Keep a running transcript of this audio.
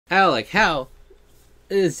Alec, how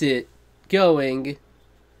is it going?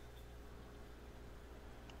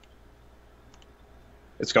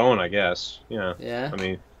 It's going, I guess. Yeah. Yeah? I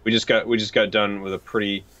mean, we just got done with a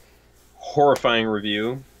pretty horrifying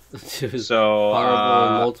review. It was So horrible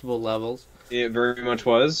on multiple levels. it very much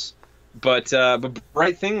was. But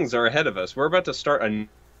bright things are ahead of us. We're about to start a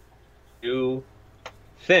new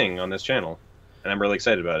thing on this channel, and I'm really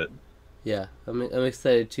excited about it. Yeah, I'm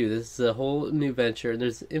excited too. This is a whole new venture, and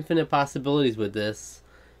there's infinite possibilities with this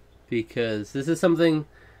because this is something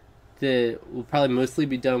that will probably mostly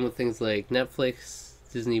be done with things like Netflix,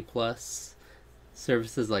 Disney Plus,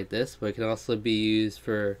 services like this, but it can also be used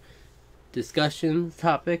for discussion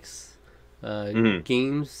topics, Hmm.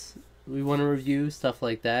 games we want to review, stuff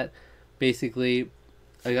like that. Basically,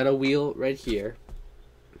 I got a wheel right here,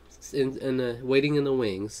 waiting in the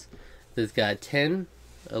wings. That's got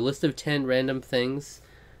a list of 10 random things.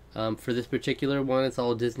 For this particular one, it's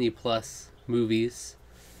all Disney Plus movies,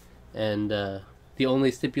 and the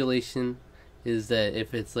only stipulation is that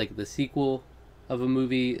if it's like the sequel of a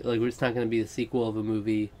movie, like it's not going to be the sequel of a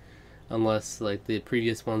movie unless like the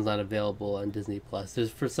previous one's not available on Disney Plus.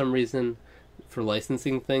 There's for some reason for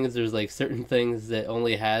licensing things, there's like certain things that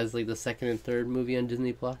only has like the second and third movie on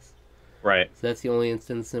Disney Plus. Right. So that's the only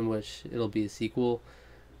instance in which it'll be a sequel.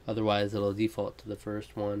 Otherwise, it'll default to the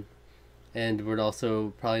first one. And we're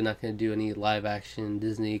also probably not going to do any live action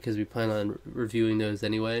Disney because we plan on reviewing those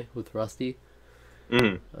anyway with Rusty.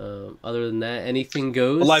 Hmm. Other than that, anything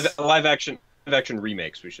goes. Live action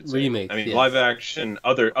remakes, we should say. Remakes, I mean, yes. live action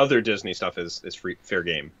other Disney stuff is fair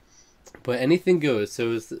game. But anything goes.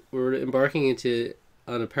 So we're embarking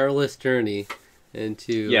on a perilous journey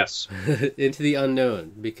into Yes. into the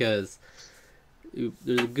unknown because there's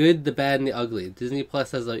the good, the bad, and the ugly. Disney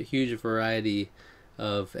Plus has a huge variety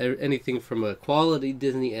of anything from a quality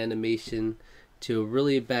Disney animation to a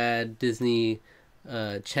really bad Disney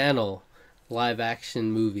Channel live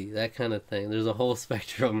action movie, that kind of thing. There's a whole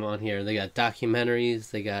spectrum on here. They got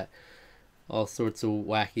documentaries, they got all sorts of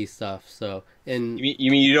wacky stuff. So, and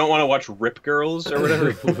You mean you don't want to watch Rip Girls or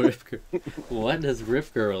whatever? What is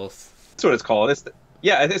Rip Girls? That's what it's called.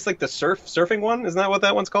 Yeah, it's like the surfing one. Isn't that what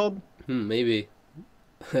that one's called? Maybe.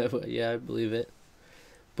 Yeah, I believe it.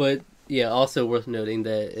 But yeah, also worth noting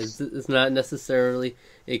that it's not necessarily.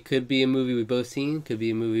 It could be a movie we both seen. Could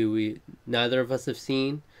be a movie we neither of us have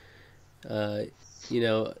seen. Uh,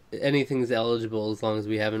 Anything's eligible as long as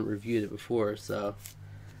we haven't reviewed it before. So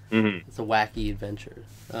Hmm. it's a wacky adventure.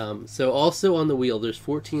 So also on the wheel, there's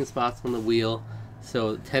 14 spots on the wheel.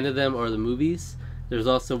 So 10 of them are the movies. There's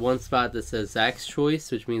also one spot that says Zach's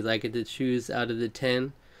Choice, which means I get to choose out of the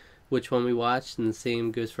 10 which one we watched, and the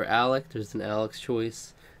same goes for Alec. There's an Alec's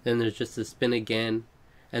Choice. Then there's just a spin again,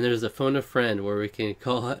 and there's a phone a friend where we can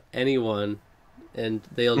call anyone, and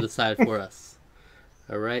they'll decide for us.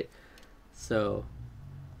 All right. So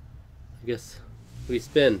I guess we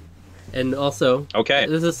spin, and also Okay.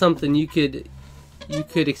 this is something you could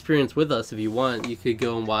experience with us if you want. You could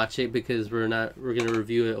go and watch it because we're gonna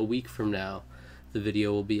review it a week from now. The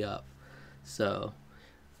video will be up, so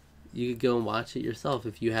you could go and watch it yourself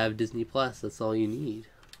if you have Disney Plus. That's all you need.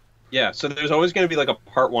 Yeah. So there's always going to be like a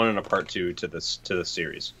part one and a part two to this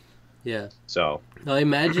series. Yeah. So Now I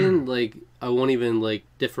imagine like I won't even like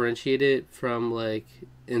differentiate it from like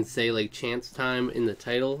and say like chance time in the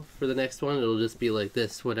title for the next one. It'll just be like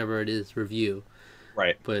this, whatever it is, review.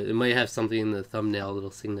 right. But it might have something in the thumbnail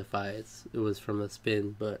that'll signify it was from a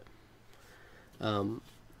spin. But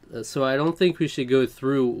so I don't think we should go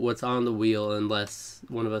through what's on the wheel unless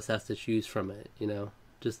one of us has to choose from it.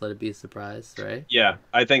 Just let it be a surprise, right? Yeah.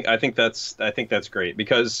 I think that's great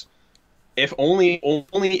because if only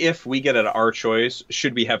if we get it our choice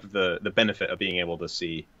should we have the benefit of being able to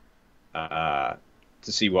see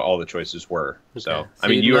what all the choices were. So Okay. I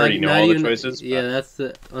mean, you already know all the choices. Yeah, that's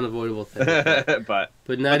the unavoidable thing. But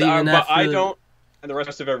But not even but after. I don't, and the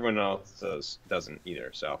rest of everyone else doesn't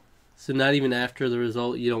either. So So not even after the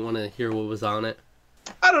result, you don't want to hear what was on it.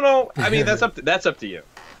 I don't know. I mean, that's up to you.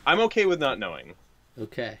 I'm okay with not knowing.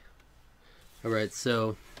 Okay. All right.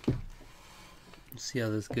 So let's see how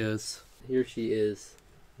this goes. Here she is.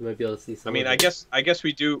 You might be able to see some. I mean, of it. I guess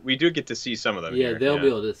we do get to see some of them. Yeah, here. they'll be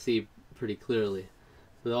able to see pretty clearly.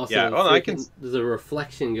 But also, Yeah, well, I can- there's a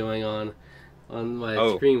reflection going on my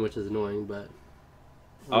Oh. screen, which is annoying, but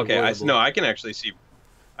Okay, unavoidable. no, I can actually see.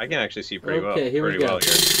 I can actually see pretty well. Okay, here we Pretty go. well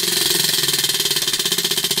here.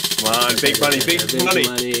 Come on, big money, big money.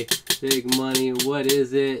 money, big money. What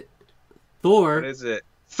is it? Thor. What is it?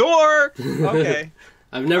 Thor. Okay.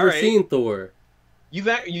 I've never All right. seen Thor. You've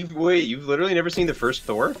literally never seen the first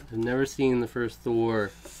Thor? I've never seen the first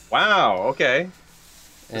Thor. Wow. Okay.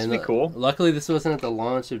 This And would be cool. luckily, this wasn't at the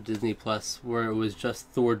launch of Disney Plus, where it was just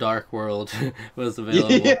Thor: Dark World was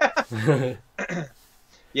available. Yeah.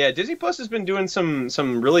 Yeah, Disney Plus has been doing some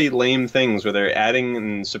really lame things where they're adding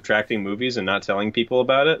and subtracting movies and not telling people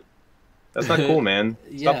about it. That's not cool, man.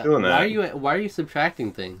 Stop doing that. Why are you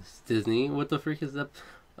subtracting things, Disney? What the freak is that?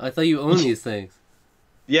 I thought you own these things.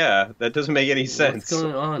 Yeah, that doesn't make any sense. What's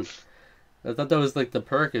going on? I thought that was like the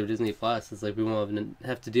perk of Disney Plus. It's like we won't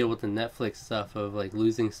have to deal with the Netflix stuff of like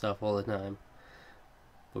losing stuff all the time.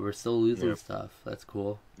 But we're still losing stuff. That's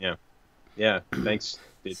cool. Yeah. Yeah, thanks,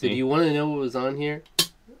 Disney. So do you want to know what was on here?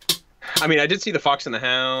 I mean, I did see The Fox and the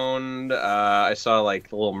Hound. I saw, like,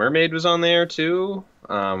 The Little Mermaid was on there, too.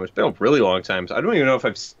 It's been a really long time. So I don't even know if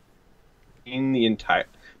I've seen the entire...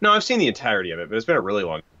 No, I've seen the entirety of it, but it's been a really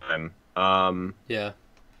long time. Yeah.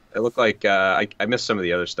 It looked like... I missed some of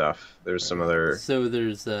the other stuff. There's some other... So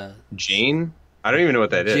there's... Jane? I don't even know what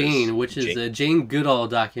that is. Jane, which is a Jane Goodall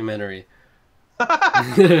documentary.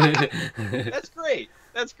 That's great.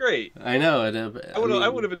 That's great. I know. I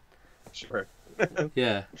would have been... Sure.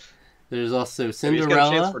 Yeah. There's also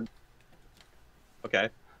Cinderella. Okay.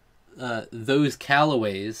 Those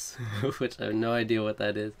Callaways, which I have no idea what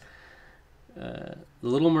that is. The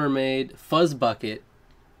Little Mermaid, Fuzz Bucket.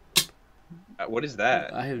 What is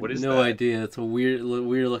that? I have what is no that? idea. It's a weird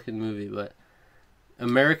looking movie, but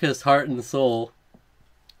America's Heart and Soul.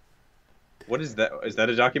 What is that? Is that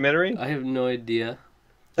a documentary? I have no idea.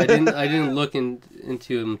 I didn't look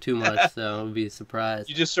into them too much, so I would be surprised.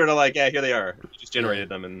 You just sort of like, yeah, here they are. You just generated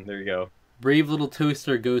them, and there you go. Brave Little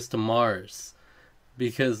Toaster Goes to Mars,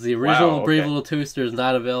 because the original Brave Little Toaster is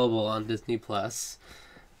not available on Disney Plus.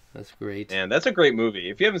 That's great. And that's a great movie.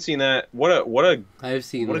 If you haven't seen that, what a I've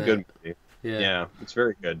seen what that. a good movie. Yeah, it's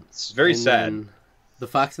very good. It's very sad. Then The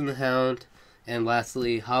Fox and the Hound, and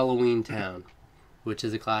lastly Halloween Town, which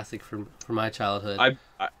is a classic from my childhood.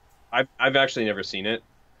 I've actually never seen it.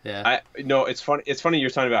 Yeah. No, it's funny. It's funny you're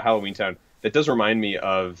talking about Halloween Town. That does remind me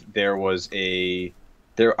of I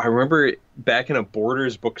remember back in a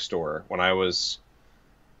Borders bookstore when I was.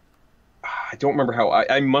 I don't remember how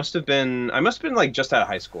I must have been like just out of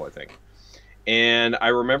high school, I think. And I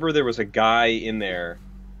remember there was a guy in there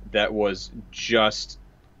that was just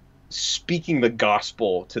speaking the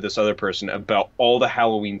gospel to this other person about all the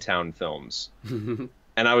Halloween Town films. And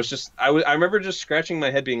I remember just scratching my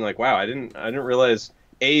head being like, wow, I didn't realize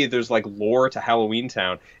A, there's like lore to Halloween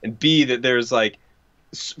Town, and B, that there's like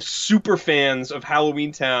super fans of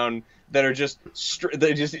Halloween Town that are just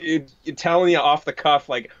telling you off the cuff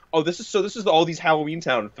like, oh, this is all these Halloween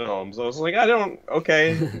Town films. I was like,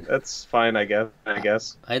 okay, that's fine, I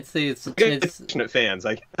guess. I'd say it's passionate fans,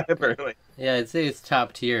 apparently. Yeah, I'd say it's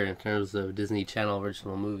top tier in terms of Disney Channel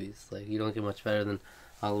original movies. Like, you don't get much better than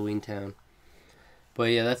Halloween Town.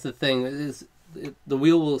 But yeah, that's the thing. The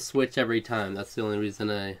wheel will switch every time. That's the only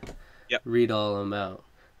reason I read all of them out.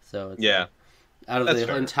 So it's out of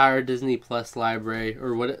the entire Disney Plus library,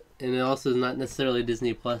 and it also is not necessarily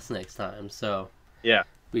Disney Plus next time. So yeah,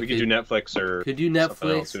 we could do Netflix or could do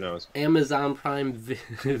Netflix. Else, who knows? Amazon Prime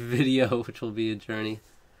Video, which will be a journey.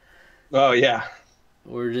 Oh yeah.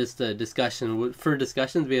 Or just a discussion. For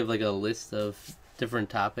discussions, we have like a list of different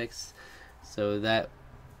topics, so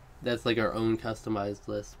that's like our own customized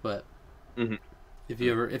list. But if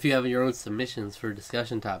you have your own submissions for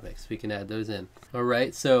discussion topics, we can add those in. All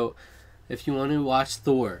right, so if you want to watch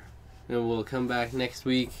Thor, then we'll come back next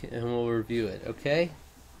week and we'll review it. Okay.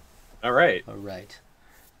 All right. All right.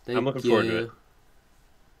 I'm looking forward to it.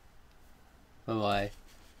 Bye bye.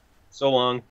 So long.